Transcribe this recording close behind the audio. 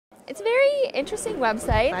interesting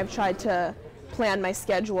website. I've tried to plan my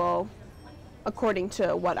schedule according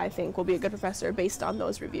to what I think will be a good professor based on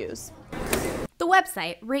those reviews. The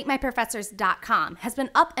website, ratemyprofessors.com, has been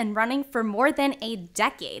up and running for more than a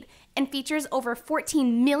decade and features over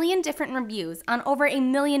 14 million different reviews on over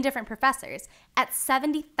 1 million different professors at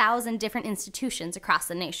 70,000 different institutions across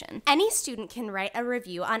the nation. Any student can write a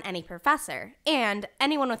review on any professor, and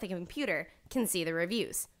anyone with a computer can see the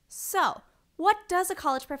reviews. So, what does a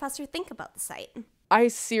college professor think about the site? I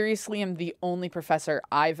seriously am the only professor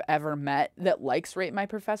I've ever met that likes Rate My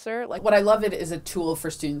Professor. Like, what I love it is a tool for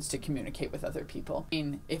students to communicate with other people. I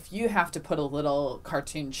mean, if you have to put a little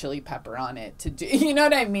cartoon chili pepper on it to do, you know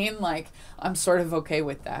what I mean? Like, I'm sort of okay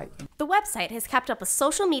with that. The website has kept up with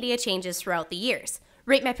social media changes throughout the years.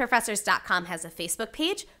 RateMyProfessors.com has a Facebook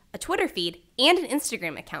page, a Twitter feed, and an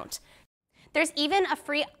Instagram account. There's even a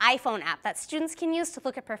free iPhone app that students can use to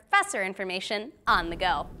look at professor information on the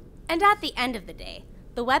go. And at the end of the day,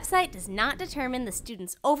 the website does not determine the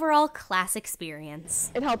student's overall class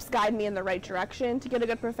experience. It helps guide me in the right direction to get a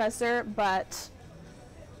good professor, but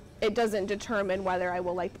it doesn't determine whether I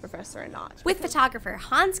will like the professor or not. With photographer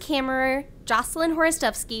Hans Kammerer, Jocelyn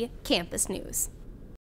Horostovsky, Campus News.